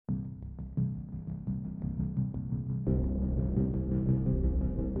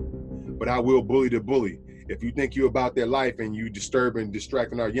but I will bully the bully. If you think you're about their life and you disturb and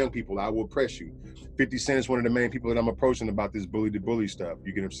distracting our young people, I will press you. 50 Cent is one of the main people that I'm approaching about this bully the bully stuff.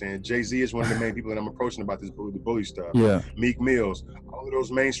 You get what I'm saying? Jay-Z is one of the main people that I'm approaching about this bully the bully stuff. Yeah. Meek Mills, all of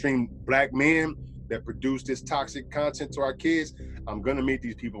those mainstream black men that produce this toxic content to our kids, I'm gonna meet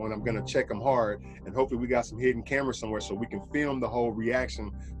these people and I'm gonna check them hard, and hopefully we got some hidden cameras somewhere so we can film the whole reaction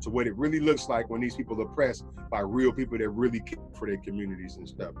to what it really looks like when these people are oppressed by real people that really care for their communities and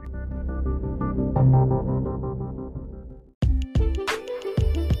stuff.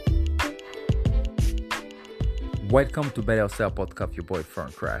 Welcome to Better Yourself Podcast, your boy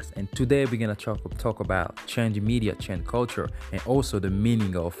Frank Christ, and today we're gonna talk about change media, change culture, and also the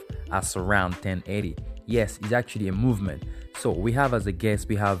meaning of us around 1080. Yes, it's actually a movement. So we have as a guest,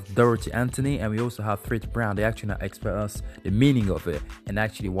 we have Dorothy Anthony, and we also have Fritz Brown. They actually explain us the meaning of it and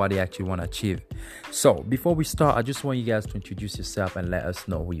actually what they actually want to achieve. So before we start, I just want you guys to introduce yourself and let us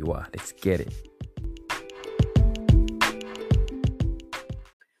know who you are. Let's get it.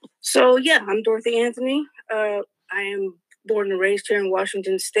 So yeah, I'm Dorothy Anthony. I am born and raised here in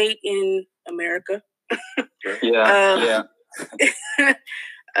Washington State in America. Yeah.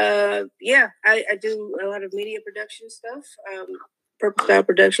 I do a lot of media production stuff. Purple Style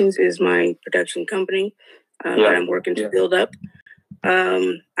Productions is my production company that I'm working to build up.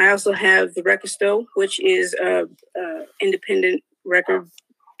 I also have the Record Store, which is a independent record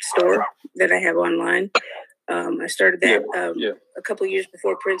store that I have online. I started that a couple of years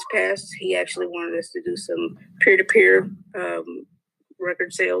before Prince passed. He actually wanted us to do some peer-to-peer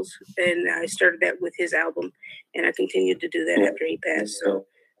record sales, and I started that with his album, and I continued to do that after he passed. So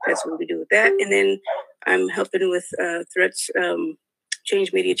that's what we do with that. And then I'm helping with Threats,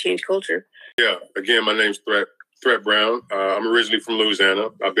 Change Media, Change Culture. Yeah, again, my name's Threat Brown. I'm originally from Louisiana.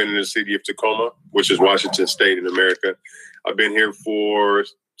 I've been in the city of Tacoma, which is Washington State in America. I've been here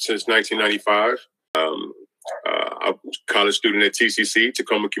since 1995. I'm a college student at TCC,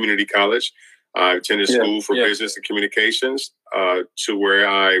 Tacoma Community College. I attended school for business and communications to where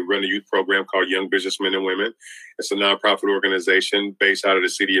I run a youth program called Young Businessmen and Women. It's a nonprofit organization based out of the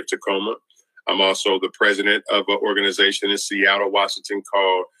city of Tacoma. I'm also the president of an organization in Seattle, Washington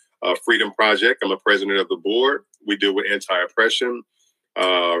called Freedom Project. I'm a president of the board. We deal with anti-oppression,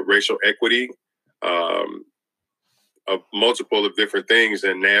 racial equity, multiple of different things.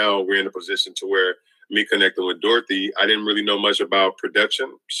 And now we're in a position to where me connecting with Dorothy, I didn't really know much about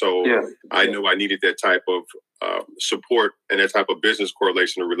production. So I knew I needed that type of support and that type of business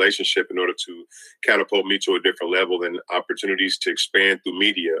correlation or relationship in order to catapult me to a different level and opportunities to expand through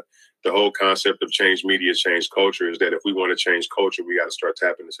media. The whole concept of change media, change culture is that if we want to change culture, we got to start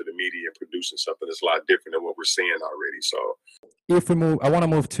tapping into the media and producing something that's a lot different than what we're seeing already. So if we move, I want to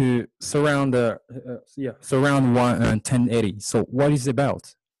move to Surround 1080. So what is it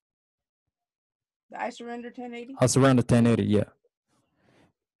about? I Surrender 1080? I Surround 1080, yeah.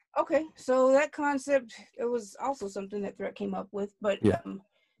 Okay, so that concept, it was also something that Threat came up with, but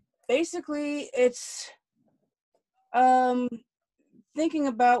basically it's thinking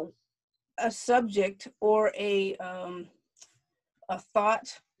about a subject or a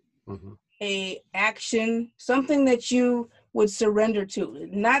thought, a action, something that you would surrender to,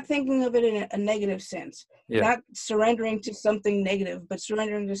 not thinking of it in a negative sense, not surrendering to something negative, but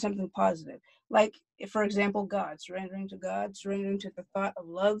surrendering to something positive. Like, for example, surrendering to God, surrendering to the thought of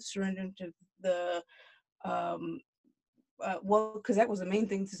love, surrendering to the, because that was the main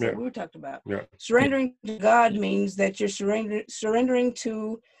thing we were talking about. Surrendering to God means that you're surrendering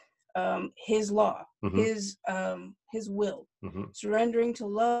to his law, his will. Surrendering to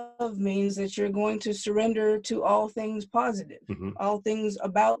love means that you're going to surrender to all things positive, all things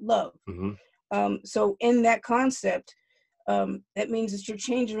about love. So in that concept, that means that you're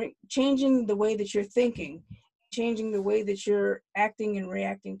changing the way that you're thinking, changing the way that you're acting and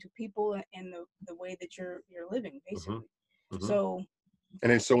reacting to people, and the way that you're living, basically. So,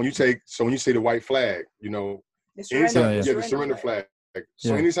 and then so when you say the white flag, the surrender flag.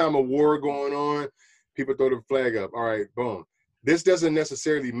 So anytime a war going on, people throw the flag up. All right, boom. This doesn't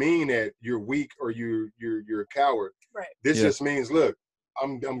necessarily mean that you're weak or you're a coward. Right. This just means, look,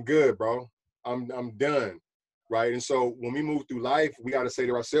 I'm good, bro. I'm done. Right. And so when we move through life, we got to say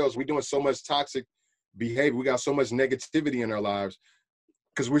to ourselves, we're doing so much toxic behavior. We got so much negativity in our lives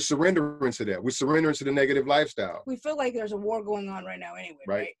because we're surrendering to that. We're surrendering to the negative lifestyle. We feel like there's a war going on right now anyway.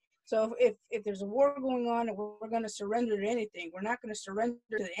 Right. So if there's a war going on and we're going to surrender to anything, we're not going to surrender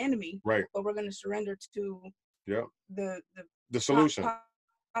to the enemy. Right. But we're going to surrender to the solution.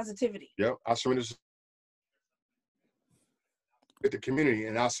 Positivity. Yep. I surrender to the community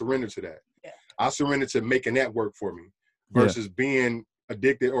and I surrender to that. I surrender to making that work for me versus being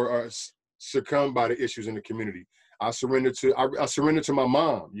addicted or succumbed by the issues in the community. I surrender to my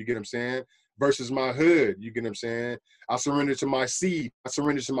mom, you get what I'm saying, versus my hood, you get what I'm saying. I surrender to my seed. I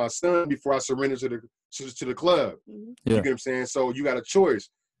surrender to my son before I surrender to the club. Yeah. You get what I'm saying? So you got a choice.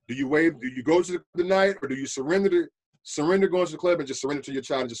 Do you go to the night, or do you surrender going to the club and just surrender to your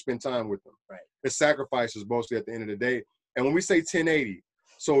child and just spend time with them? Right. It's sacrifices mostly at the end of the day. And when we say 1080,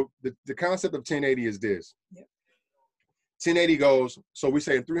 so the concept of 1080 is this. Yep. 1080 goes, so we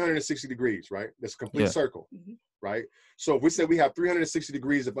say 360 degrees, right? That's a complete circle, right? So if we say we have 360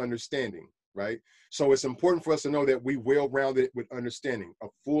 degrees of understanding, right? So it's important for us to know that we well-rounded with understanding, a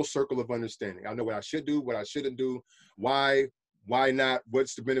full circle of understanding. I know what I should do, what I shouldn't do, why not,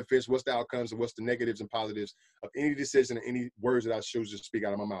 what's the benefits, what's the outcomes, and what's the negatives and positives of any decision and any words that I choose to speak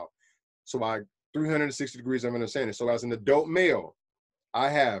out of my mouth. So I 360 degrees of understanding. So as an adult male, I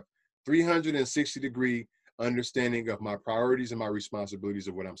have 360 degree understanding of my priorities and my responsibilities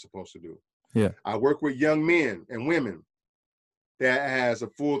of what I'm supposed to do. Yeah. I work with young men and women that has a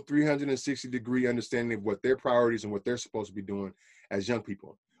full 360 degree understanding of what their priorities and what they're supposed to be doing as young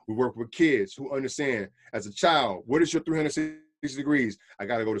people. We work with kids who understand as a child, what is your 360 degrees? I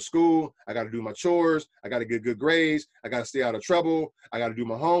got to go to school. I got to do my chores. I got to get good grades. I got to stay out of trouble. I got to do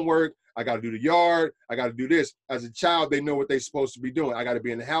my homework. I got to do the yard. I got to do this. As a child, they know what they're supposed to be doing. I got to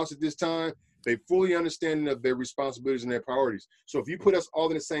be in the house at this time. They fully understand of their responsibilities and their priorities. So if you put us all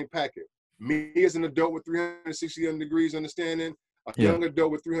in the same packet, me as an adult with 360 degrees understanding, a young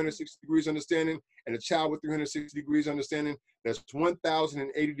adult with 360 degrees understanding, and a child with 360 degrees understanding, that's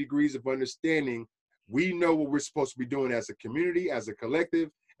 1,080 degrees of understanding. We know what we're supposed to be doing as a community, as a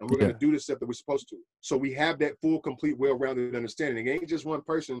collective, and we're going to do the stuff that we're supposed to. So we have that full, complete, well-rounded understanding. It ain't just one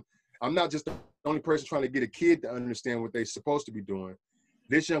person. I'm not just the only person trying to get a kid to understand what they're supposed to be doing.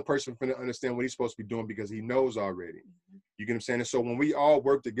 This young person finna understand what he's supposed to be doing because he knows already. You get what I'm saying? And so when we all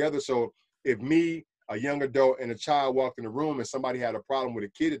work together, so if me, a young adult, and a child walked in the room and somebody had a problem with a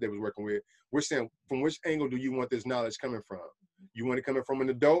kid that they was working with, we're saying, from which angle do you want this knowledge coming from? You want it coming from an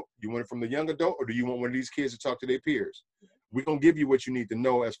adult? You want it from the young adult? Or do you want one of these kids to talk to their peers? We're going to give you what you need to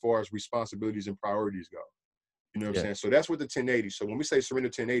know as far as responsibilities and priorities go. You know what I'm saying? So that's what the 1080. So when we say surrender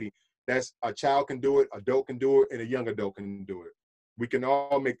 1080, that's a child can do it, adult can do it, and a young adult can do it. We can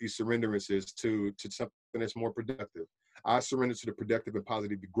all make these surrenderances to something that's more productive. I surrender to the productive and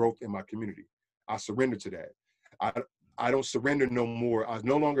positive growth in my community. I surrender to that. I don't surrender no more. I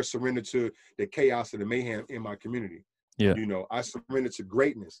no longer surrender to the chaos and the mayhem in my community. Yeah. You know, I surrender to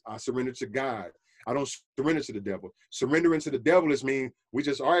greatness. I surrender to God. I don't surrender to the devil. Surrendering to the devil is mean we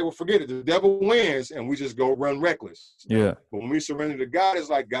just, all right, well, forget it. The devil wins and we just go run reckless. Yeah. But when we surrender to God, it's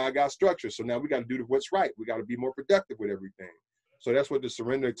like God got structure. So now we got to do what's right. We got to be more productive with everything. So that's what the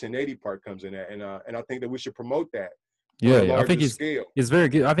surrender 1080 part comes in at. And I think that we should promote that. Yeah, I think it's very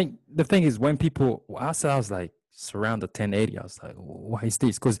good. I think the thing is when people, I was like, surround the 1080, I was like, why is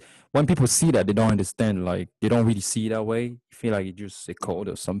this? Because when people see that, they don't understand, like, they don't really see it that way. You feel like it's just a code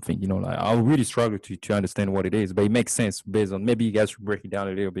or something, you know, like I really struggle to understand what it is, but it makes sense based on, maybe you guys should break it down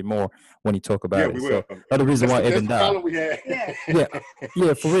a little bit more when you talk about it. We will. So that's the reason why even that.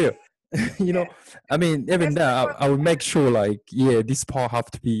 Yeah, for real. You know, I mean, even that, I would make sure, like, this part have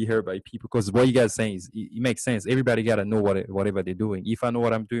to be heard by people, because what you guys saying is, it makes sense. Everybody got to know whatever they're doing. If I know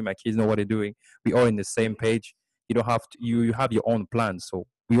what I'm doing, my kids know what they're doing. We all in the same page. You don't have to, you have your own plan. So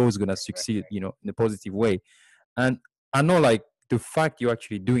we're always going to succeed, you know, in a positive way. And I know, like, the fact you're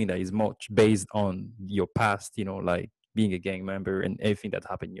actually doing that is much based on your past, you know, like being a gang member and everything that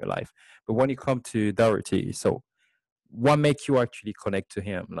happened in your life. But when you come to Doherty, so what makes you actually connect to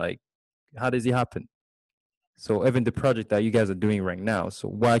him? Like, how does it happen? So even the project that you guys are doing right now, so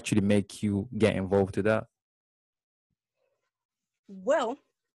what actually make you get involved to that? Well,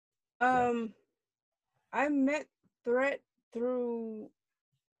 I met Threat through,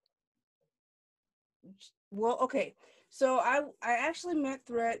 so I actually met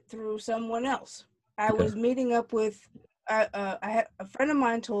Threat through someone else. I was meeting up with, I had a friend of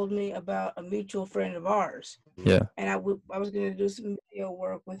mine told me about a mutual friend of ours. Yeah. And I was going to do some video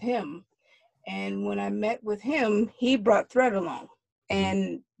work with him. And when I met with him, he brought Threat along.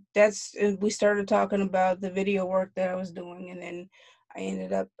 And we started talking about the video work that I was doing. And then I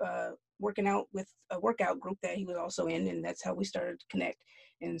ended up working out with a workout group that he was also in. And that's how we started to connect.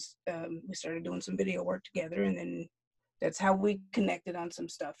 And we started doing some video work together. And then that's how we connected on some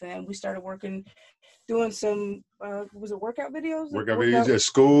stuff. And we started doing some, was it workout videos? Workout videos at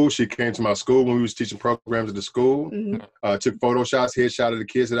school. She came to my school when we was teaching programs at the school. Took photo shots, headshot of the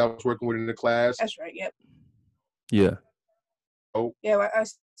kids that I was working with in the class. That's right, yep. Yeah. Oh. Yeah, I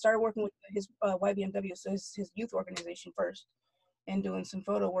started working with his YBMW, so his youth organization first. and doing some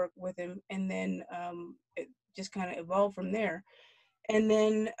photo work with him. And then it just kind of evolved from there. And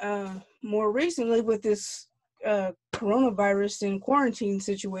then more recently with this coronavirus and quarantine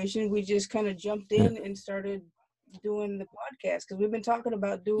situation, we just kind of jumped in and started doing the podcast, because we've been talking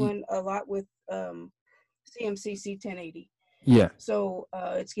about doing a lot with CMCC 1080. Yeah. So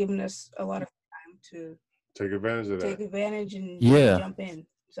it's given us a lot of time to take advantage of that. Take advantage and jump in.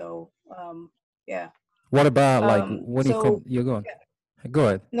 So yeah. What about like when you come? You're going. Yeah. Go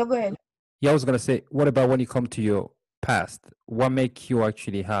ahead. No, go ahead. Yeah, I was gonna say, what about when you come to your past? What make you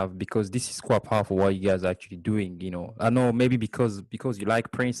actually have? Because this is quite powerful. What you guys are actually doing, you know. I know maybe because you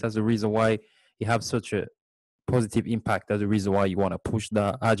like Prince, that's the reason why you have such a positive impact. That's the reason why you want to push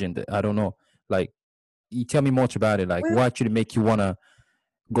the agenda. I don't know. Like, you tell me much about it. Like, what actually make you wanna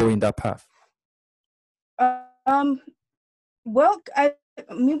go in that path? Well, I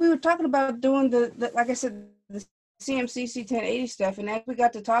mean, we were talking about doing the like I said, the CMCC 1080 stuff, and as we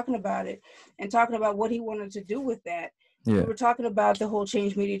got to talking about it and talking about what he wanted to do with that, we were talking about the whole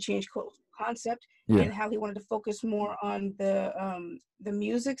change media, change concept, and how he wanted to focus more on the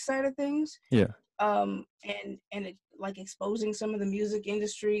music side of things. Yeah. And it, like exposing some of the music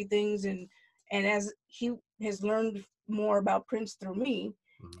industry things, and as he has learned more about Prince through me,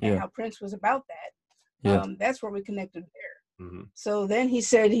 and how Prince was about that, that's where we connected there. Mm-hmm. So then he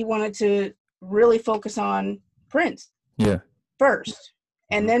said he wanted to really focus on Prince first,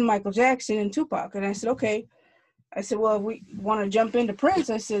 and then Michael Jackson and Tupac. And I said, okay. I said, well, if we want to jump into Prince,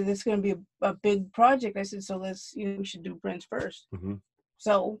 I said, it's going to be a big project. I said, so we should do Prince first. Mm-hmm.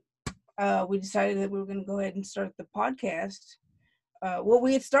 So we decided that we were going to go ahead and start the podcast. Well,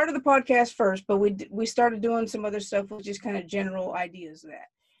 we had started the podcast first, but we started doing some other stuff with just kind of general ideas of that.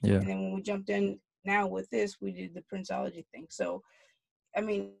 Yeah. And then when we jumped in now with this, we did the Princeology thing. So, I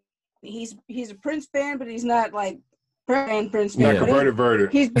mean, he's a Prince fan, but he's not like Prince fan.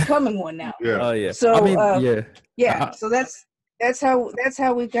 Converted. He's becoming one now. Yeah. Oh yeah. So I mean, so that's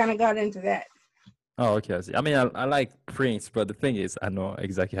how we kind of got into that. Oh, okay. I see. I mean, I like Prince, but the thing is, I know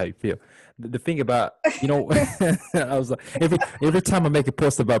exactly how you feel. The thing about, I was like, every time I make a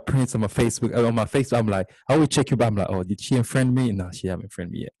post about Prince on my Facebook, I'm like, I always check you, but I'm like, oh, did she unfriend me? No, she haven't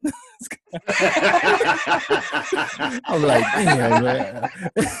friended me yet. I'm like, damn, man.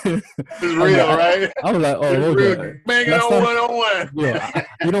 It's real, right? I'm like, oh, okay. Banging on one-on-one. Yeah,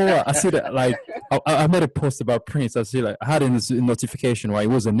 you know what? I see that, like, I made a post about Prince. I see, like, I had a notification where it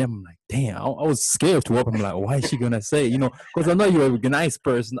was a name. I'm like, damn, I was scared to open. I'm like, why is she gonna say? Because I know you're a nice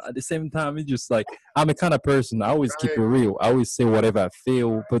person. At the same time, it's just like, I'm a kind of person. I always keep it real. I always say whatever I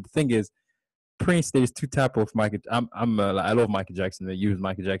feel. But the thing is, Prince, there's two type of Michael. I love Michael Jackson. I use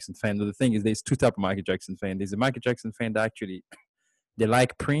Michael Jackson fan. But the thing is, there's two type of Michael Jackson fan. There's a Michael Jackson fan that actually they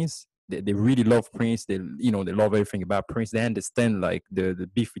like Prince. They really love Prince. They love everything about Prince. They understand like the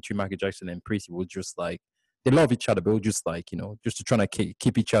beef between Michael Jackson and Prince. It was just like they love each other, but it was just like just to try to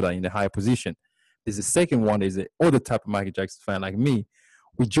keep each other in a higher position. There's a second one. There's the other type of Michael Jackson fan like me.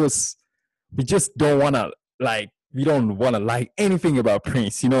 We just don't want to like. We don't want to like anything about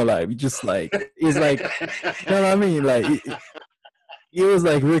Prince, like we just like, it's like, you know what I mean? Like, it was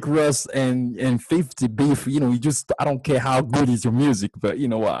like Rick Ross and 50 beef, I don't care how good is your music, but you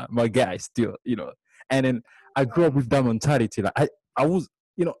know what, my guy still, and then I grew up with that mentality. Like I was,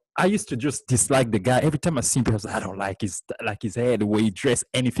 I used to just dislike the guy. Every time I see him, I was like, I don't like his hair, the way he dressed,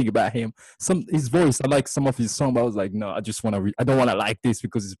 anything about him. His voice, I like some of his songs, but I was like, no, I don't want to like this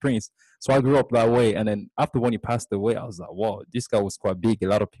because it's Prince. So I grew up that way. And then after when he passed away, I was like, wow, this guy was quite big. A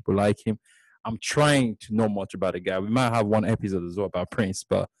lot of people like him. I'm trying to know much about the guy. We might have one episode as well about Prince,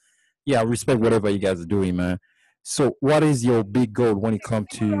 but yeah, I respect whatever you guys are doing, man. So what is your big goal when it comes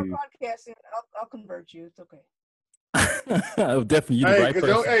to podcasting? I'll convert you. It's okay. Definitely, you the right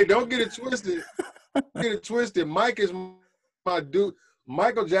person. Don't get it twisted. Mike is my dude.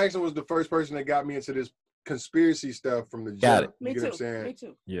 Michael Jackson was the first person that got me into this conspiracy stuff from the jump. Me too. What I'm saying? Me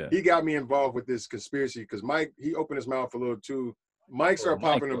too. Yeah. He got me involved with this conspiracy because Mike, he opened his mouth a little too. Mike started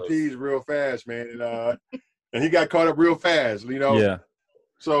popping them peas real fast, man, and he got caught up real fast, Yeah.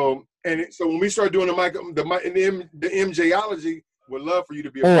 So when we start doing the MJology. Would love for you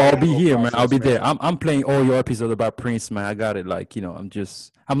to be. I'll be here, man. I'll be there. I'm playing all your episodes about Prince, man. I got it. Like,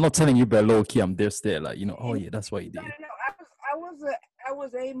 I'm not telling you, but low key, I'm just there. Like, oh yeah, that's what he did. No, I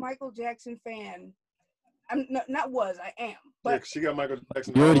was a Michael Jackson fan. I am. But yeah, she got Michael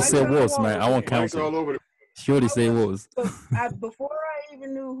Jackson. You already said was, man. I won't count it. She already said was. Before I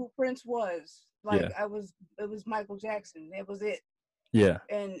even knew who Prince was, it was Michael Jackson. That was it. Yeah.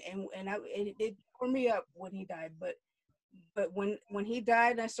 And it tore me up when he died, but. But when he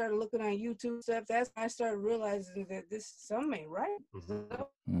died and I started looking on YouTube stuff, that's when I started realizing that this something ain't right. So,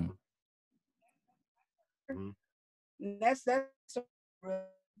 that's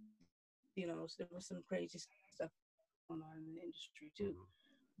you know, there was some crazy stuff going on in the industry too.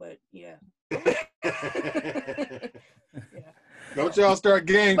 But yeah. Yeah. Don't y'all start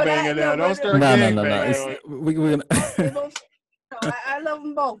gang banging now. Don't start gang banging. I love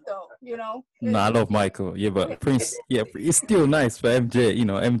them both though, you know. No, I love Michael. Yeah, but Prince, yeah, it's still nice for MJ. You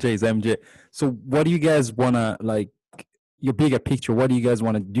know, MJ is MJ. So what do you guys wanna, like, your bigger picture? What do you guys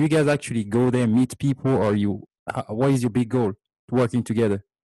wanna do? You guys actually go there, meet people, or what is your big goal working together?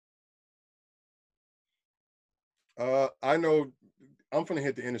 I know I'm gonna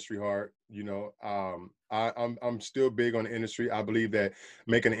hit the industry hard. You know, I'm still big on the industry. I believe that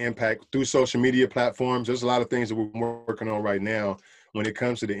making an impact through social media platforms. There's a lot of things that we're working on right now when it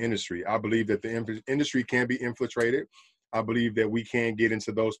comes to the industry. I believe that the industry can be infiltrated. I believe that we can get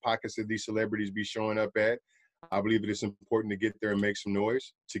into those pockets that these celebrities be showing up at. I believe that it's important to get there and make some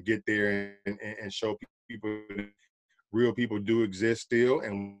noise, to get there and show people that real people do exist still,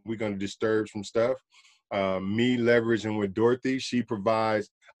 and we're going to disturb some stuff. Me leveraging with Dorothy, she provides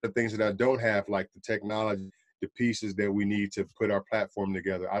the things that I don't have, like the technology, the pieces that we need to put our platform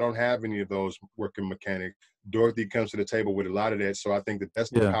together. I don't have any of those working mechanics. Dorothy comes to the table with a lot of that, so I think that that's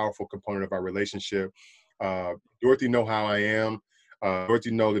the powerful component of our relationship. Dorothy know how I am.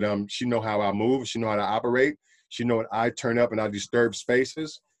 Dorothy know that she know how I move. She know how to operate. She know that I turn up and I disturb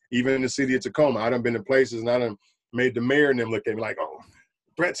spaces. Even in the city of Tacoma, I done been in places and I done made the mayor and them look at me like, oh,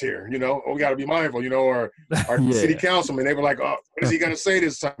 Brett's here, you know, we got to be mindful, you know, or our city councilman, they were like, oh, what is he going to say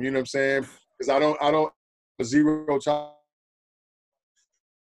this time? You know what I'm saying? Because I don't zero child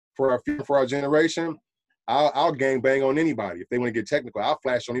for our generation. I'll gang bang on anybody. If they want to get technical, I'll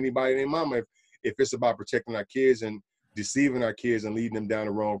flash on anybody and their mama if it's about protecting our kids and deceiving our kids and leading them down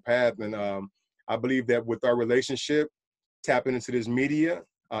the wrong path. And I believe that with our relationship, tapping into this media,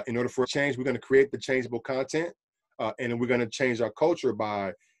 in order for a change, we're going to create the changeable content. And we're going to change our culture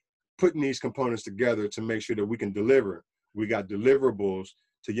by putting these components together to make sure that we can deliver. We got deliverables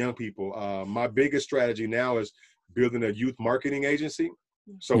to young people. My biggest strategy now is building a youth marketing agency.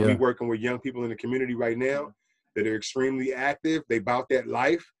 So we're working with young people in the community right now that are extremely active. They bout that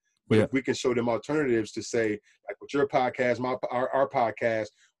life. But if we can show them alternatives to say, like with your podcast, our podcast,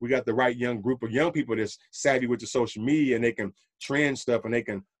 we got the right young group of young people that's savvy with the social media and they can trend stuff and they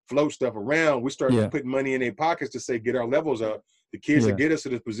can float stuff around. We start putting money in their pockets to say, get our levels up. The kids that get us to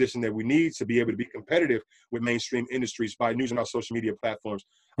the position that we need to be able to be competitive with mainstream industries by using our social media platforms.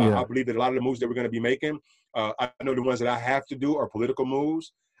 I believe that a lot of the moves that we're going to be making, I know the ones that I have to do are political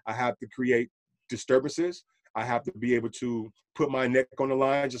moves. I have to create disturbances. I have to be able to put my neck on the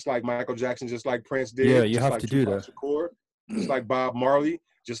line, just like Michael Jackson, just like Prince did. Yeah, you just have like to do that. Shakur, just like Bob Marley,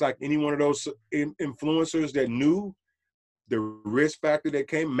 just like any one of those influencers that knew the risk factor that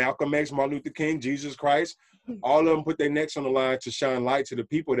came, Malcolm X, Martin Luther King, Jesus Christ, all of them put their necks on the line to shine light to the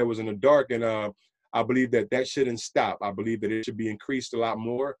people that was in the dark. And I believe that shouldn't stop. I believe that it should be increased a lot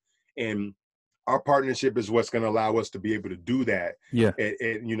more. And our partnership is what's going to allow us to be able to do that. Yeah.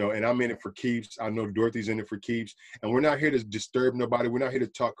 And you know, and I'm in it for keeps. I know Dorothy's in it for keeps. And we're not here to disturb nobody. We're not here to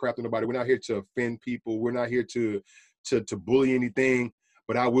talk crap to nobody. We're not here to offend people. We're not here to bully anything,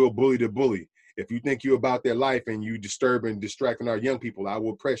 but I will bully the bully. If you think you're about their life and you disturb and distracting our young people, I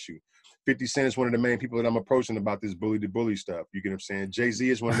will press you. 50 Cent is one of the main people that I'm approaching about this bully the bully stuff. You get what I'm saying? Jay-Z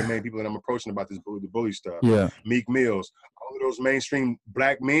is one of the main people that I'm approaching about this bully the bully stuff. Yeah. Meek Mills, all of those mainstream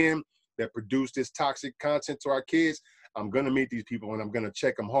black men that produce this toxic content to our kids, I'm going to meet these people and I'm going to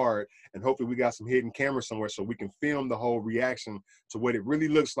check them hard. And hopefully we got some hidden cameras somewhere so we can film the whole reaction to what it really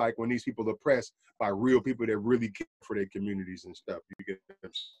looks like when these people are oppressed by real people that really care for their communities and stuff. You get what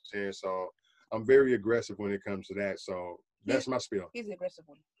I'm saying? So I'm very aggressive when it comes to that. So that's my spiel. He's the aggressive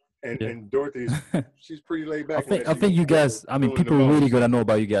one. And Dorothy's, she's pretty laid back. I think you guys, I mean, people really gonna know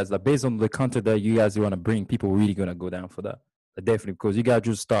about you guys. Like based on the content that you guys want to bring, people really gonna go down for that. Definitely, because you guys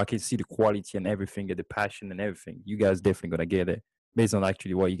just start, can see the quality and everything, and the passion and everything. You guys definitely gonna get it based on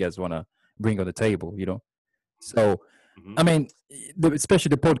actually what you guys wanna bring on the table, you know. So, I mean, especially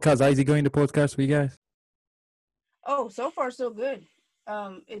the podcast. How is it going? The podcast for you guys? Oh, so far so good.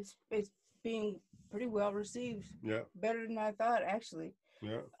 It's being pretty well received. Yeah. Better than I thought, actually.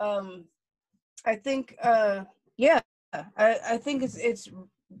 Yeah. I think I think it's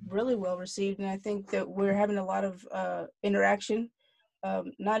really well received, and I think that we're having a lot of interaction,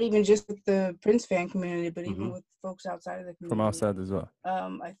 not even just with the Prince fan community, but even with folks outside of the community. From outside as well.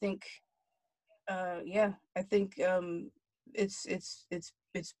 I think it's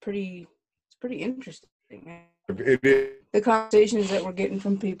pretty interesting. It is. The conversations that we're getting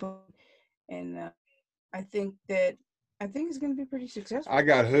from people, and I think it's going to be pretty successful. I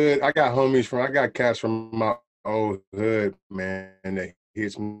got cats from my old hood, man, that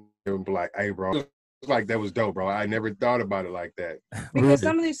hits me like, hey, bro, it's like that was dope, bro. I never thought about it like that. Because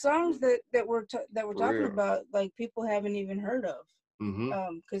some of these songs that we're talking about, like, people haven't even heard of.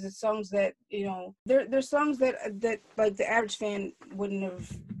 Because it's songs that, you know, they're songs that like the average fan wouldn't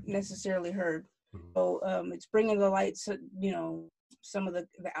have necessarily heard. So it's bringing to light, you know, some of the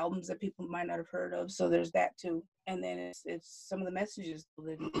albums that people might not have heard of. So there's that too. And then it's some of the messages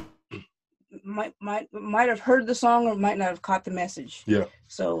that might have heard the song or might not have caught the message. Yeah.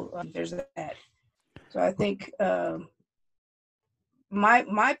 So there's that. So I think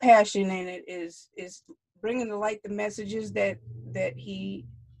my passion in it is bringing to light the messages that he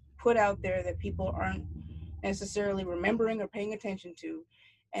put out there that people aren't necessarily remembering or paying attention to,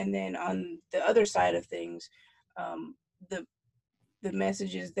 and then on the other side of things, the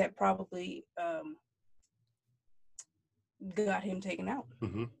messages that probably got him taken out.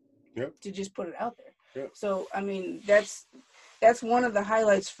 Yep. To just put it out there. Yep. So I mean, that's one of the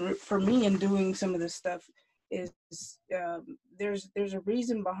highlights for me in doing some of this stuff. Is there's a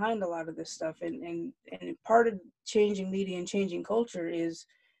reason behind a lot of this stuff, and part of changing media and changing culture is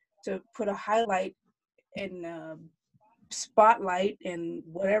to put a highlight and spotlight and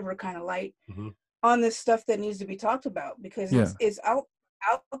whatever kind of light on this stuff that needs to be talked about, because it's out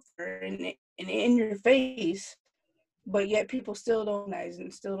there and in your face, but yet people still don't recognize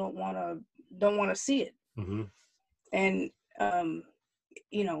and still don't want to see it. And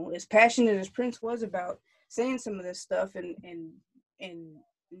you know, as passionate as Prince was about saying some of this stuff and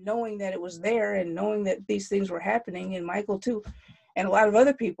knowing that it was there and knowing that these things were happening, and Michael too, and a lot of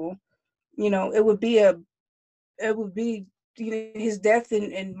other people, you know, it would be you know, his death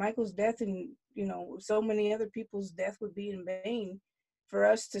and Michael's death and, you know, so many other people's death would be in vain for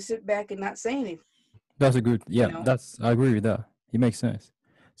us to sit back and not say anything. That's a good, you know? I agree with that. It makes sense.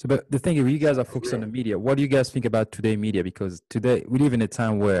 So, but the thing is, you guys are focused on the media. What do you guys think about today media? Because today we live in a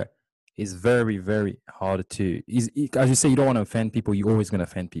time where it's very, very hard to, as you say, you don't want to offend people. You're always going to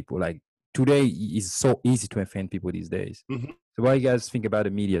offend people. Like today is so easy to offend people these days. So what do you guys think about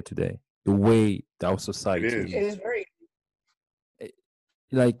the media today? The way our society is. It is very,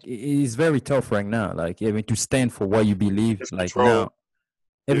 like, it is very tough right now. Like, I mean, to stand for what you believe, it's like control. now,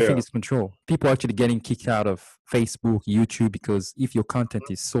 everything is control. People are actually getting kicked out of Facebook, YouTube, because if your content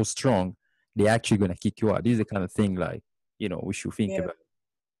is so strong, they're actually going to kick you out. This is the kind of thing, like, you know, we should think about.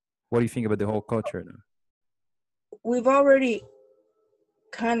 What do you think about the whole culture now? We've already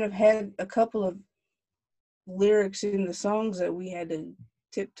kind of had a couple of lyrics in the songs that we had to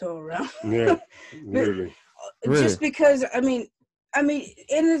tiptoe around. Yeah, literally. Just because, I mean, and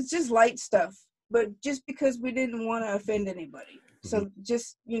it's just light stuff, but just because we didn't want to offend anybody. So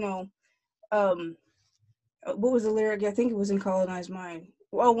just, you know, what was the lyric? I think it was in Colonized Mind.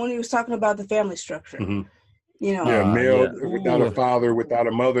 Well, when he was talking about the family structure, you know. Yeah, male without a father, without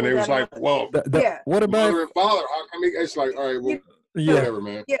a mother. And it was like, whoa. What about mother and father? How come it's like, all right, well, whatever,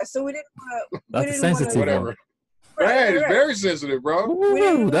 man. Yeah, so we didn't want to. That's sensitive. Whatever. Right, it's very sensitive, bro.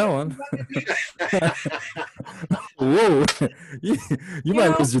 Ooh, that one. Whoa, you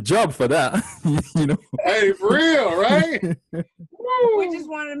might lose your job for that. You know. Hey, for real, right? We just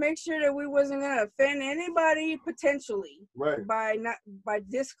wanted to make sure that we wasn't gonna offend anybody potentially, right? By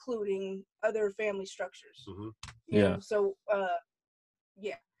discluding other family structures. You know? So,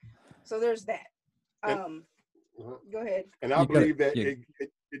 so there's that. Go ahead. And I believe that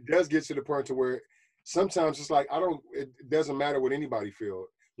it does get to the point to where sometimes it's like it doesn't matter what anybody feels.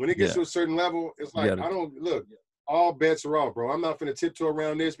 When it gets to a certain level, it's like all bets are off, bro. I'm not gonna tiptoe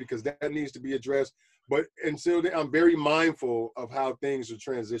around this because that needs to be addressed. But until then, I'm very mindful of how things are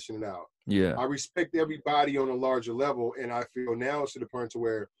transitioning out. Yeah. I respect everybody on a larger level, and I feel now it's to the point to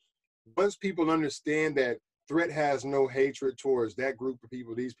where once people understand that Threat has no hatred towards that group of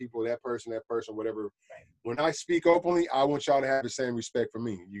people, these people, that person, whatever. Right. When I speak openly, I want y'all to have the same respect for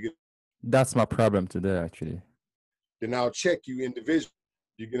me. You get. That's my problem today, actually. Then I'll check you individually.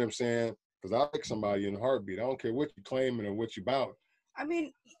 You get what I'm saying? Because I like somebody in a heartbeat. I don't care what you claiming or what you about. I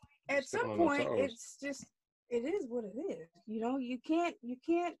mean, at some point, it's just, it is what it is. You know, you can't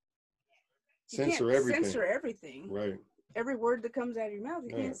censor everything. Right. Every word that comes out of your mouth,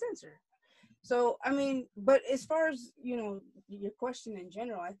 you can't censor. So, I mean, but as far as, you know, your question in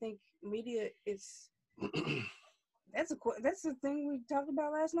general, I think media is, that's the thing we talked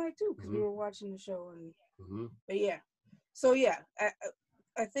about last night too, because we were watching the show and, but yeah. So yeah,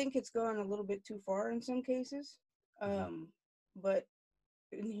 I think it's gone a little bit too far in some cases. But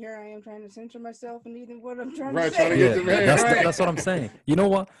and here I am trying to censor myself and even what I'm trying Right, to trying to say. get the man right. That's what I'm saying. You know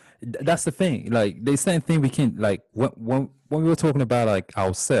what? That's the thing. Like the same thing we can like when we were talking about like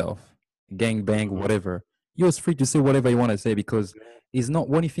ourselves, gang bang, whatever. You're free to say whatever you want to say because it's not.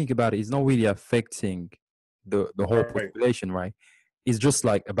 When you think about it, it's not really affecting the whole Right. population, right? It's just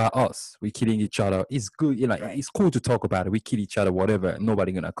like about us. We killing each other. It's good. You know, like it's cool to talk about it. We kill each other, whatever.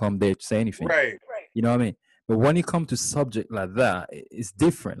 Nobody gonna come there to say anything. Right. You know what I mean? But when you come to subject like that, it's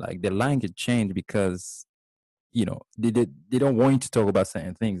different. Like the language change because you know they don't want you to talk about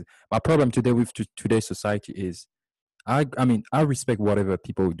certain things. My problem today with today's society is I mean I respect whatever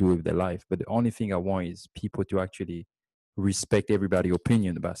people do with their life, but the only thing I want is people to actually respect everybody's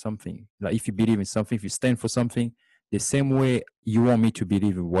opinion about something. Like if you believe in something, if you stand for something, the same way you want me to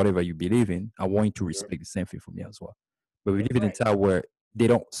believe in whatever you believe in, I want you to respect the same thing for me as well. But we live in a time where they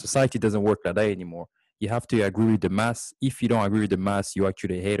don't society doesn't work like that anymore. You have to agree with the mass. If you don't agree with the mass, you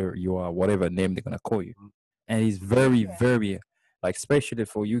actually a hater, you are whatever name they're gonna call you. And it's very, very like especially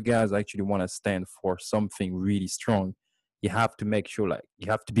for you guys actually want to stand for something really strong, you have to make sure like you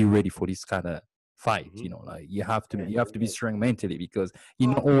have to be ready for this kind of fight, you know, like you have to be strong mentally because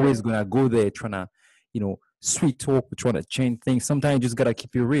you're not always gonna go there trying to, you know, sweet talk, trying to change things. Sometimes you just gotta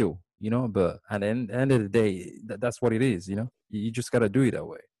keep it real, you know. But at the end of the day, that's what it is, you know. You just gotta do it that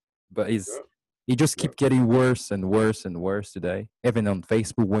way. But it just keep getting worse and worse and worse today. Even on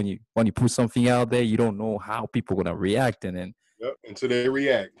Facebook, when you put something out there, you don't know how people gonna react, and then Until they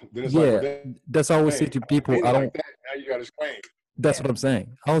react, then it's yeah, like, well, that's what I always say to people. I don't. like that. Now you got to explain. That's what I'm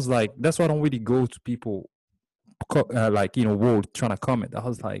saying. I was like, that's why I don't really go to people like you know wall trying to comment. I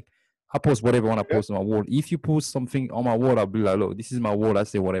was like, I post whatever I want to post on my wall. If you post something on my wall, I'll be like, look, this is my wall. I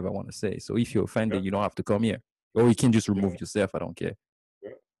say whatever I want to say. So if you're offended, you don't have to come here, or you can just remove yourself. I don't care.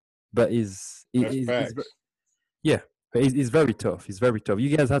 But yeah, but it's very tough. It's very tough.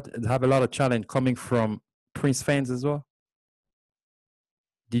 You guys have a lot of challenge coming from Prince fans as well.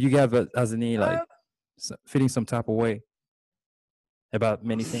 Did you guys as any like feeling some type of way about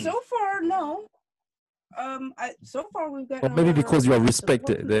many things? So far, no. So far we've got. Or maybe because you are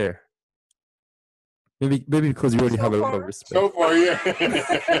respected there. Maybe because you already have a lot of respect. So far, yeah.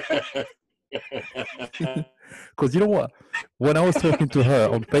 Because you know what? When I was talking to her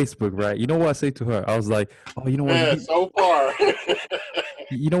on Facebook, right? You know what I say to her? I was like, oh, you know what? Yeah, so far.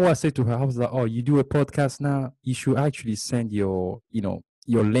 You know what I said to her? I was like, oh, you do a podcast now? You should actually send your, you know,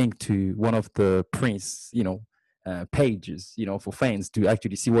 your link to one of the Prince, you know, pages, you know, for fans to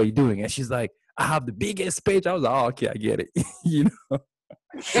actually see what you're doing. And she's like, I have the biggest page. I was like, oh, okay, I get it. You know?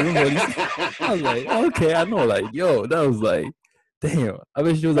 I was like, okay, I know. Like, yo, that was like, damn. I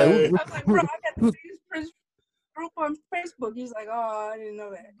mean, she was like, I was like, bro, I got the biggest Prince group on Facebook. He's like, oh, I didn't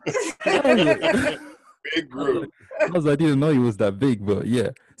know that. Big group. I didn't know it was that big, but yeah.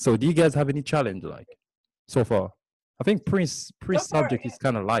 So do you guys have any challenge like so far? I think Prince subject is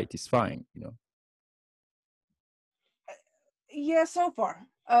kind of light. It's fine, you know. Yeah, so far.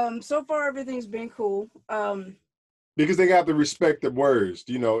 So far everything's been cool. Because they got to respect the words.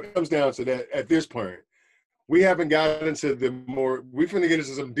 You know, it comes down to that at this point. We haven't gotten into the more, we're going to get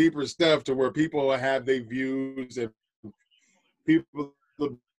into some deeper stuff to where people have their views and people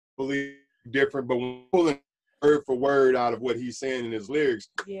believe different, but when pulling word for word out of what he's saying in his lyrics,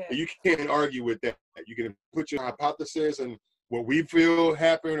 you can't argue with that. You can put your hypothesis and what we feel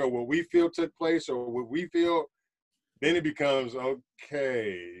happened or what we feel took place or what we feel, then it becomes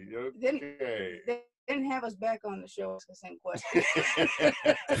okay. They didn't have us back on the show. It's the same question.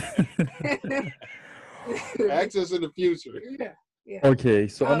 Access in the future. Yeah. Okay,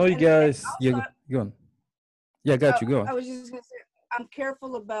 so I know you guys. Yeah, go on. Yeah, I got you. Go on. I was just gonna say, I'm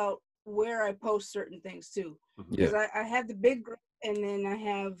careful about where I post certain things too, because I have the big group, and then I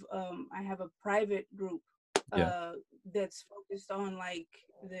have a private group that's focused on like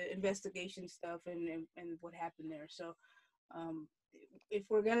the investigation stuff and what happened there. So, if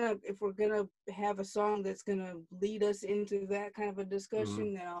we're gonna have a song that's gonna lead us into that kind of a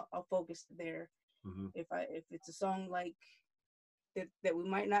discussion, then I'll focus there. If it's a song like that we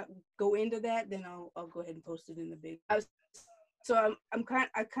might not go into that, then I'll go ahead and post it in the big. So I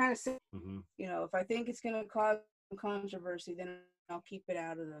kind of say, you know, if I think it's gonna cause controversy, then I'll keep it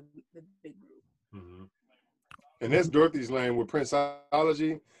out of the big group. And that's Dorothy's lane with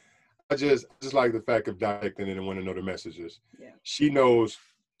Princeology. I just like the fact of dissecting it and want to know the messages. Yeah. She knows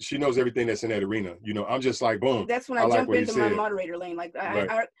everything that's in that arena. You know, I'm just like, boom. That's when I jump into my moderator lane. Like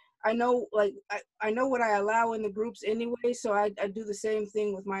I know, like I know what I allow in the groups anyway, so I do the same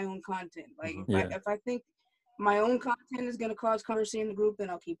thing with my own content. Like if I think my own content is going to cause controversy in the group, then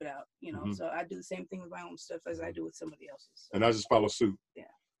I'll keep it out. You know, so I do the same thing with my own stuff as I do with somebody else's. So. And I just follow suit. Yeah.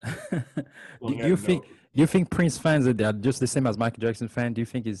 do you think Prince fans are just the same as Michael Jackson fan? Do you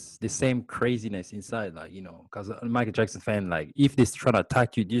think it's the same craziness inside? Like, you know, because a Michael Jackson fan, like, if they're trying to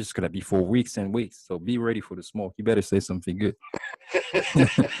attack you, they're just gonna be for weeks and weeks. So be ready for the smoke. You better say something good.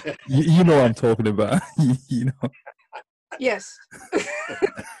 you know what I'm talking about. You know. Yes.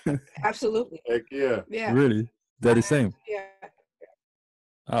 Absolutely. Heck yeah. Yeah. Really? They're the same. Yeah.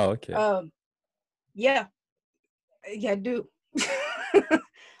 Oh, okay. Yeah. Yeah, I do.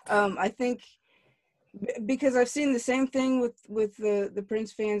 I think because I've seen the same thing with the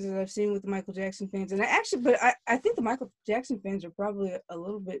Prince fans as I've seen with the Michael Jackson fans, and I think the Michael Jackson fans are probably a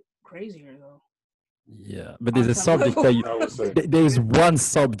little bit crazier though. Yeah, but there's a subject that there's one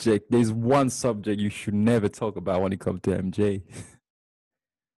subject you should never talk about when it comes to MJ.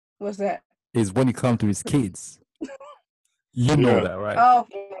 What's that? Is when it comes to his kids. You know that, right? Oh.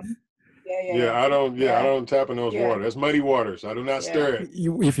 Yeah, I don't tap in those waters. That's muddy waters. I do not stir it.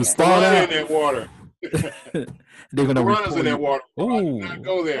 If you start out in that water, they're gonna runners in that water. I do not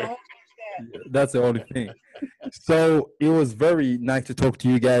go there. That's the only thing. So it was very nice to talk to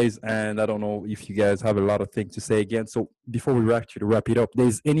you guys, and I don't know if you guys have a lot of things to say again. So before we actually wrap it up,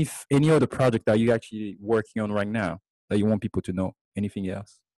 there's any other project that you're actually working on right now that you want people to know? Anything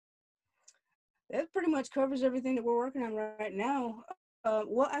else? That pretty much covers everything that we're working on right now.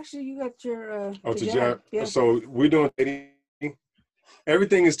 Well, actually, you got your Tajab. Yeah. So we're doing 1080.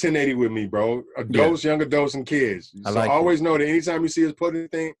 Everything is 1080 with me, bro. Adults, young adults, and kids. So I always know that anytime you see us put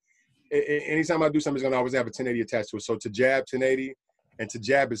anything, anytime I do something, it's gonna always have a 1080 attached to it. So Tajab 1080, and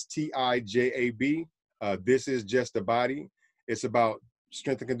Tajab is TIJAB. This is just the body. It's about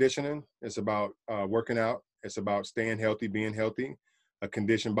strength and conditioning. It's about working out. It's about staying healthy, being healthy. A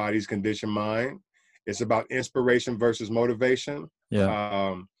conditioned body's conditioned mind. It's about inspiration versus motivation.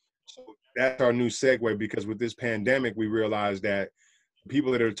 Yeah. So that's our new segue, because with this pandemic, we realized that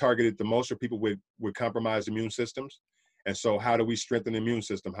people that are targeted the most are people with compromised immune systems. And so how do we strengthen the immune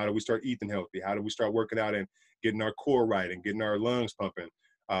system? How do we start eating healthy? How do we start working out and getting our core right and getting our lungs pumping?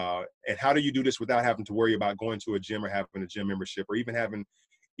 And how do you do this without having to worry about going to a gym or having a gym membership or even having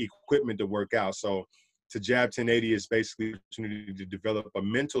equipment to work out? So Tajab 1080 is basically an opportunity to develop a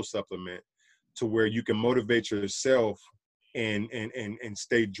mental supplement to where you can motivate yourself and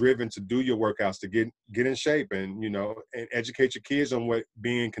stay driven to do your workouts, to get in shape, and, you know, and educate your kids on what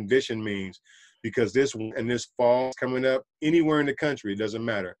being conditioned means. Because this fall is coming up anywhere in the country, it doesn't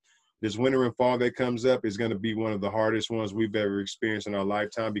matter. This winter and fall that comes up is going to be one of the hardest ones we've ever experienced in our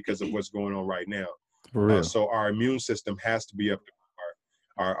lifetime because of what's going on right now. For real. So our immune system has to be up to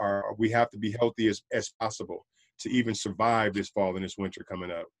we have to be healthy as possible to even survive this fall and this winter coming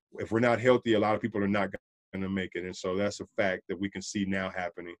up. If we're not healthy, a lot of people are not going to make it. And so that's a fact that we can see now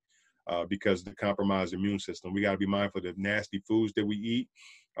happening because of the compromised immune system. We got to be mindful of the nasty foods that we eat,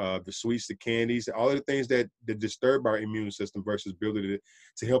 the sweets, the candies, all of the things that disturb our immune system versus building it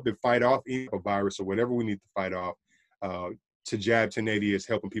to help it fight off a virus or whatever we need to fight off. Tajab 1080 is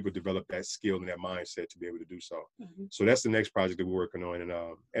helping people develop that skill and that mindset to be able to do so. So that's the next project that we're working on.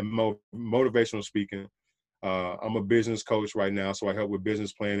 And motivational speaking, I'm a business coach right now, so I help with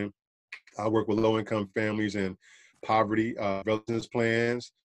business planning. I work with low-income families and poverty business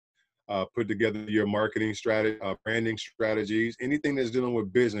plans, put together your marketing strategy, branding strategies, anything that's dealing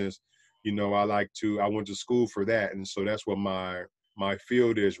with business. You know, I went to school for that, and so that's what my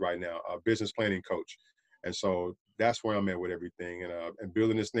field is right now, a business planning coach. And so that's where I'm at with everything, and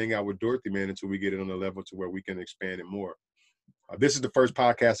building this thing out with Dorothy, man, until we get it on the level to where we can expand it more. This is the first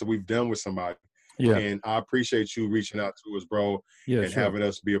podcast that we've done with somebody. Yeah. And I appreciate you reaching out to us, bro, having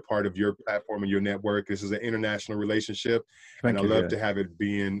us be a part of your platform and your network. This is an international relationship, and I love to have it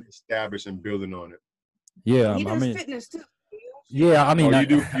being established and building on it. Yeah, he does fitness too. Yeah, I mean, you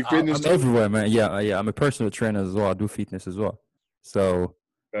do fitness I'm too? everywhere, man. Yeah, I'm a personal trainer as well. I do fitness as well. So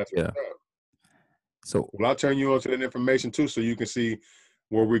that's what's up. So, well, I'll turn you on to that information too, so you can see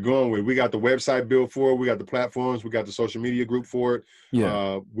where we're going with. We got the website built for it. We got the platforms. We got the social media group for it.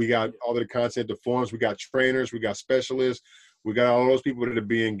 Yeah. We got all of the content, the forums. We got trainers. We got specialists. We got all those people that are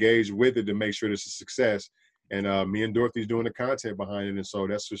being engaged with it to make sure this is a success. And me and Dorothy's doing the content behind it. And so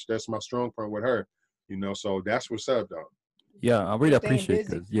that's my strong point with her. You know, so that's what's up, though. Yeah, I really appreciate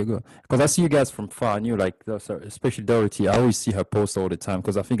it. You're good. Because I see you guys from far. And you like, especially Dorothy. I always see her post all the time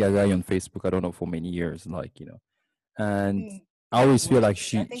because I think I got you on Facebook. I don't know, for many years, like, you know. And I always feel like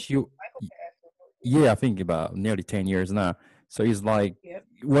she I think about nearly 10 years now. So it's like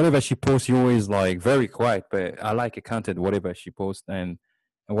whatever she posts, you always like very quiet. But I like her content, whatever she posts, and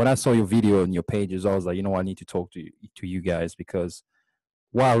And when I saw your video on your pages, I was like, you know, I need to talk to you guys, because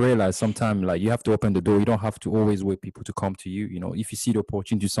what I realized sometimes, like, you have to open the door. You don't have to always wait people to come to you. You know, if you see the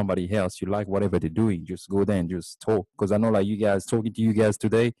opportunity to somebody else, you like whatever they're doing, just go there and just talk. Because I know, like, you guys talking to you guys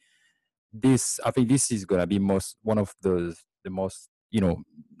today, I think this is gonna be one of the most, you know,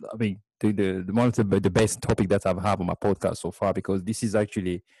 I mean, the one of the best topic that I've had on my podcast so far, because this is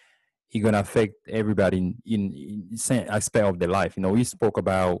actually gonna affect everybody in same aspect of their life. You know, we spoke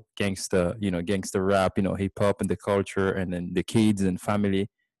about gangster, you know, gangster rap, you know, hip hop and the culture, and then the kids and family.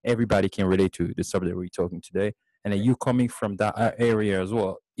 Everybody can relate to the subject we're talking today. And then you coming from that area as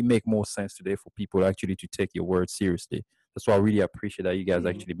well, it make more sense today for people actually to take your words seriously. That's why I really appreciate that you guys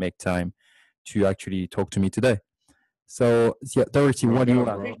actually make time to actually talk to me today. So yeah, Dorothy, what do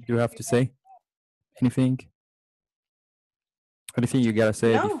you have to say? Anything? Anything you gotta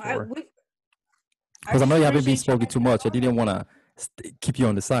say before? Because I know you haven't been spoken too much. I didn't want to keep you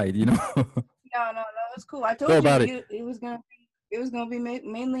on the side, you know. No, it's cool. I told you it was gonna be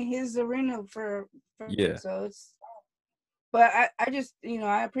mainly his arena for yeah. So it's, but I just, you know,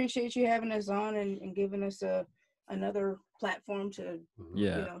 I appreciate you having us on and giving us another platform to you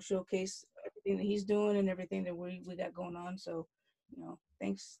know, showcase everything that he's doing and everything that we got going on. So, you know,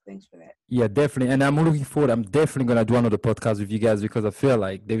 thanks for that. Yeah, definitely. And I'm looking forward. I'm definitely gonna do another podcast with you guys, because I feel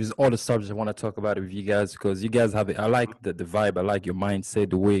like there's all the subjects I want to talk about with you guys, because you guys have it. I like the vibe. I like your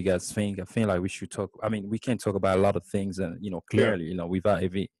mindset, the way you guys think. I feel like we should talk. I mean, we can talk about a lot of things, and, you know, clearly, you know, without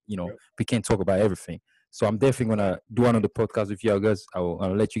every, you know, we can't talk about everything. So I'm definitely gonna do another podcast with you guys.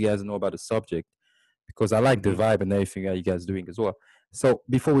 I'll let you guys know about the subject, because I like the vibe and everything that you guys doing as well. So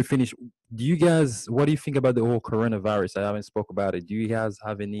before we finish, what do you think about the whole coronavirus? I haven't spoke about it. Do you guys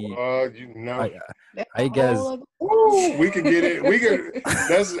have any? You know, I guess we can get it. We can.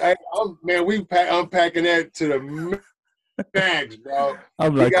 That's man. We unpacking that to the max, bro.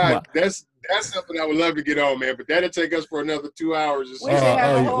 I'm like, that's something I would love to get on, man. But that'll take us for another 2 hours or so.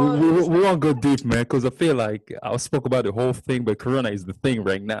 We won't go deep, man, because I feel like I spoke about the whole thing, but Corona is the thing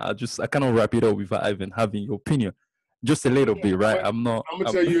right now. I cannot wrap it up without even having your opinion. Just a little bit, right? I'm gonna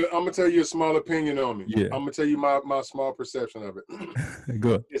tell you a small opinion on me. Yeah. I'm gonna tell you my small perception of it.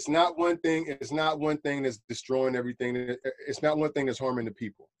 Good. It's not one thing. It's not one thing that's destroying everything. It's not one thing that's harming the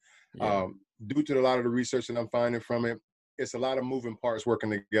people. Yeah. Due to a lot of the research that I'm finding from it, it's a lot of moving parts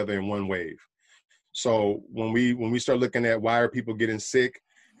working together in one wave. So when we start looking at why are people getting sick,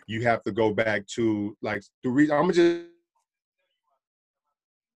 you have to go back to, like, the reason. I'm going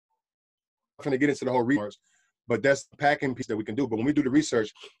to get into the whole research, but that's the packing piece that we can do. But when we do the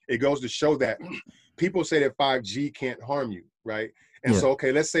research, it goes to show that people say that 5G can't harm you, right? And so,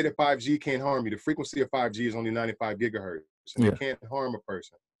 okay, let's say that 5G can't harm you. The frequency of 5G is only 95 gigahertz, and it can't harm a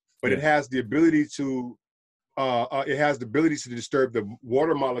person. But it has the ability to disturb the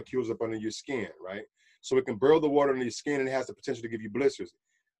water molecules up under your skin, right? So it can boil the water under your skin, and it has the potential to give you blisters.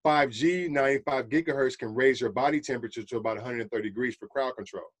 5G, 95 gigahertz can raise your body temperature to about 130 degrees for crowd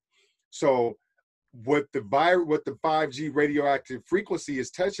control. So what the 5G radioactive frequency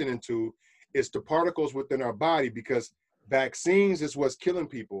is touching into is the particles within our body, because vaccines is what's killing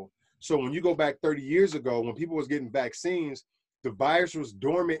people. So when you go back 30 years ago, when people was getting vaccines, the virus was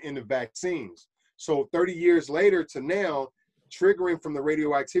dormant in the vaccines. So 30 years later to now, triggering from the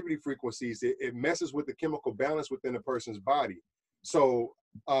radioactivity frequencies, it messes with the chemical balance within a person's body. So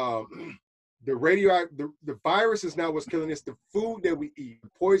the virus is not what's killing us. The food that we eat, the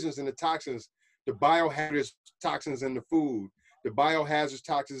poisons and the toxins, the biohazardous toxins in the food, the biohazardous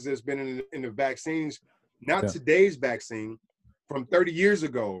toxins that's been in the vaccines, not today's vaccine, from 30 years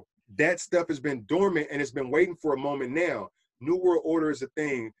ago. That stuff has been dormant, and it's been waiting for a moment now. New World Order is a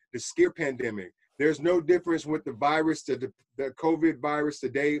thing, the scare pandemic. There's no difference with the virus, the COVID virus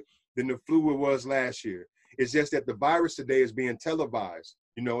today than the flu it was last year. It's just that the virus today is being televised,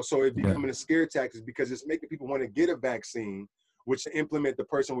 you know, so it's becoming a scare tactic because it's making people want to get a vaccine, which implement the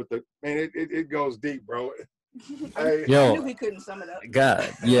person with the, man, it goes deep, bro. I knew we couldn't sum it up.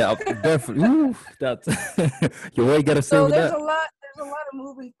 God, yeah, definitely. Ooh, that's you always gotta say. So there's a lot of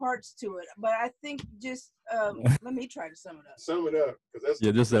moving parts to it, but I think just let me try to sum it up. Sum it up, because that's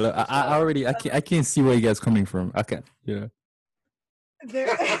just a little. I can't see where you guys coming from. I can't. Yeah.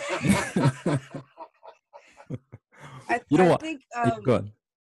 I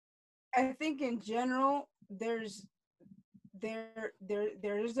think in general there is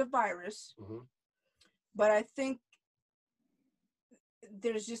a virus, but I think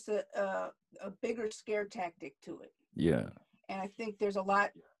there's just a bigger scare tactic to it. Yeah. And I think there's a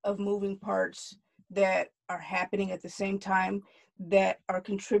lot of moving parts that are happening at the same time that are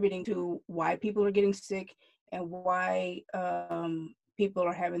contributing to why people are getting sick and why people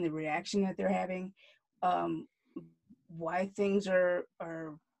are having the reaction that they're having, why things are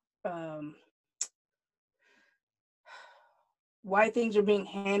why things are being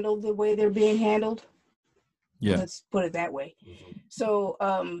handled the way they're being handled. Yeah. Let's put it that way. So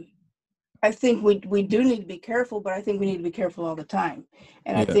I think we do need to be careful, but I think we need to be careful all the time.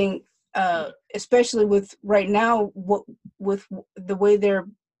 And I think especially with right now, with the way they're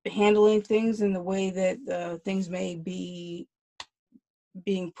handling things and the way that things may be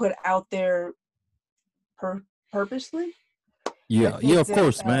being put out there purposely. Yeah, of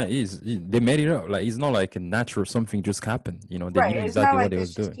course, man. They made it up. Like, it's not like a natural something just happened. You know, they knew exactly what they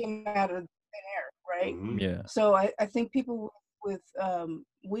was doing. Came out of thin air, right? Yeah. So I think people with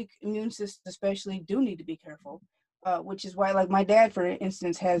weak immune systems especially do need to be careful, which is why, like, my dad, for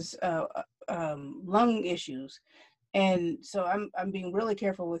instance, has lung issues, and so I'm being really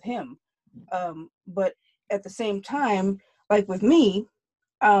careful with him. But at the same time, like with me,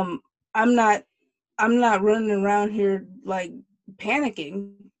 I'm not running around here like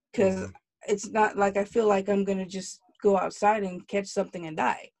panicking, because it's not like I feel like I'm gonna just go outside and catch something and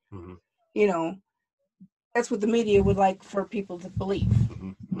die. You know, that's what the media would like for people to believe.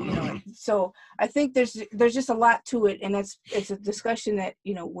 You know, so I think there's just a lot to it, and it's a discussion that,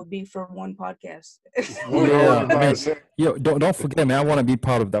 you know, would be for one podcast. Yo, don't forget, man. I want to be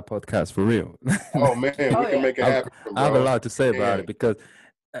part of that podcast for real. Oh man, we can make it happen. I have a lot to say about it, because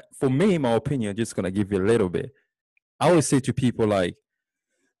for me, in my opinion, just gonna give you a little bit. I always say to people, like,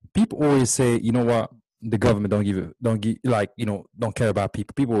 people always say, you know what, the government don't care about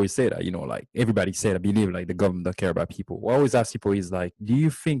people. People always say that, you know, like, everybody said, I believe, like, the government don't care about people. What I always ask people is, like, do you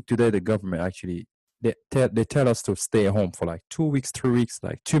think today the government actually, they tell us to stay home for like 2 weeks, 3 weeks,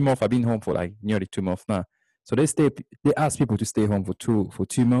 like 2 months. I've been home for like nearly 2 months now. So they ask people to stay home for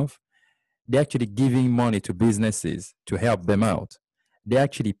 2 months. They're actually giving money to businesses to help them out. They're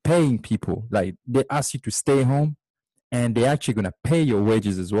actually paying people, like, they ask you to stay home, and they're actually going to pay your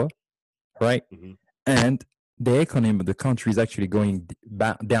wages as well, right? And the economy of the country is actually going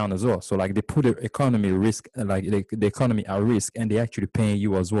down as well. So, like, they put the economy risk, like the economy at risk, and they're actually paying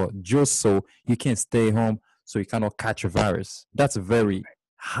you as well, just so you can stay home, so you cannot catch a virus. That's a very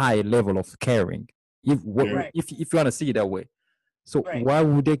high level of caring, if you want to see it that way. So why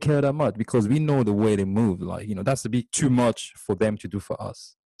would they care that much? Because we know the way they move. Like, you know, that's a bit too much for them to do for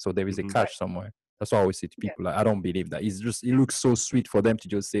us. So there is a catch somewhere. That's what I always say to people. Like, I don't believe that. It's just, it looks so sweet for them to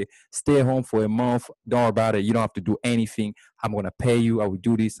just say, stay home for a month, don't worry about it. You don't have to do anything. I'm going to pay you. I will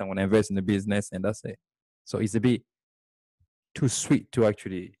do this. I'm going to invest in the business, and that's it. So it's a bit too sweet to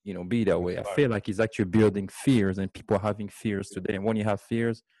actually, you know, be that way. I feel like it's actually building fears, and people are having fears today. And when you have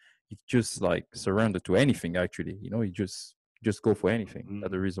fears, you just like surrender to anything, actually. You know, you just go for anything.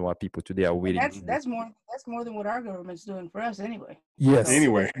 That's the reason why people today are waiting. That's more than what our government's doing for us anyway. Yes.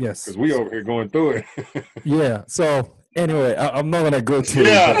 Anyway. Yes. Because we over here going through it. Yeah. So anyway, I'm not gonna go to.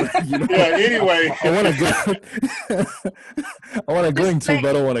 You know, anyway, I want to go into, but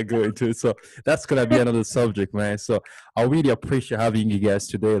I don't want to go into it. So that's gonna be another subject, man. So I really appreciate having you guys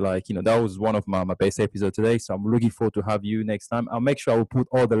today. Like, you know, that was one of my best episodes today. So I'm looking forward to have you next time. I'll make sure I will put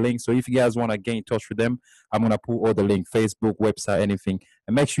all the links. So if you guys want to get in touch with them, I'm gonna put all the link, Facebook, website, anything,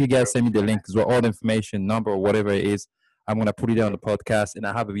 and make sure you guys send me the link as well, all the information, number, or whatever it is. I'm going to put it on the podcast, and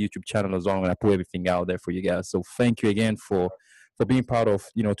I have a YouTube channel as well. I'm going to put everything out there for you guys. So thank you again for being part of,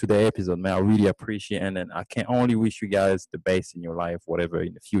 you know, today's episode, man. I really appreciate it. And then I can only wish you guys the best in your life, whatever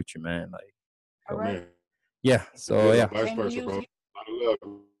in the future, man. Like, all right. Yeah. So, yeah. Vice versa, bro. I love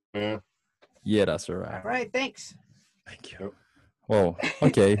you, man. Yeah, that's all right. All right. Thanks. Thank you. Well,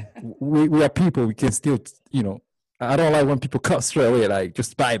 okay. we are people. We can still, you know, I don't like when people cut straight away, like,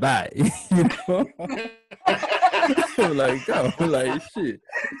 just bye-bye, you know? Like, oh, like, shit.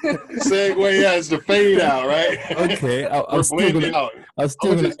 Segue as the fade out, right? Okay, I'm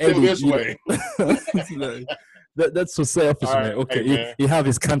still gonna edit this way. Like, that's so selfish, right, man. Okay, man. He have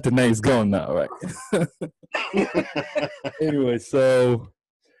his cantonese gone now, right? Anyway, so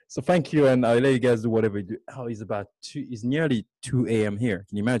thank you, and I'll let you guys do whatever you do. Oh, it's nearly 2 a.m. here.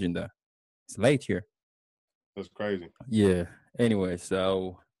 Can you imagine that? It's late here. That's crazy. Yeah. Anyway,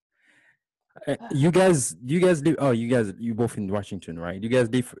 so you guys live. Oh, you both in Washington, right? You guys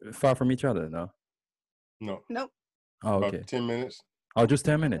live far from each other, no? No. Nope. Oh, okay. About 10 minutes. Oh, just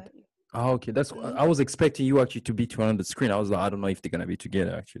 10 minutes. Oh, okay. That's. I was expecting you actually to be on the screen. I was like, I don't know if they're gonna be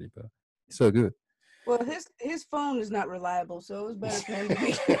together actually, but it's so good. Well, his phone is not reliable, so it was better for him to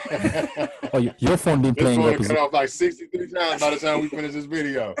be. Oh, your phone been playing up. It's cut off like 63 times by the time we finish this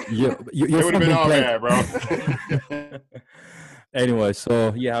video. Yeah, it would have been all bad, bro. Anyway,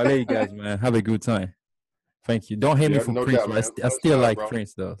 so yeah, I'll let you guys, man. Have a good time. Thank you. Don't hate me for no Prince, doubt, but man. I still like bro.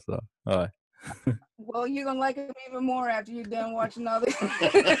 Prince though. So, all right. Well, you're gonna like him even more after you're done watching all this.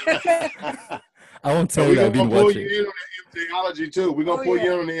 I won't tell you I've been watching. We're gonna pull you in on the MJology too. We're gonna pull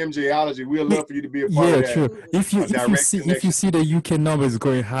you in on the MJology. We'd love for you to be a part of that. Yeah, true. If you see the UK numbers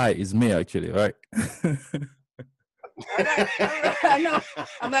going high, it's me actually, right? I know.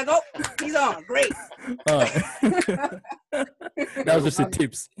 I'm like, oh, he's on. Great. That was just the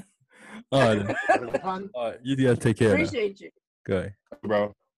tips. All right. You gotta take care. Appreciate you. Go ahead.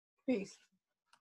 Bro. Peace.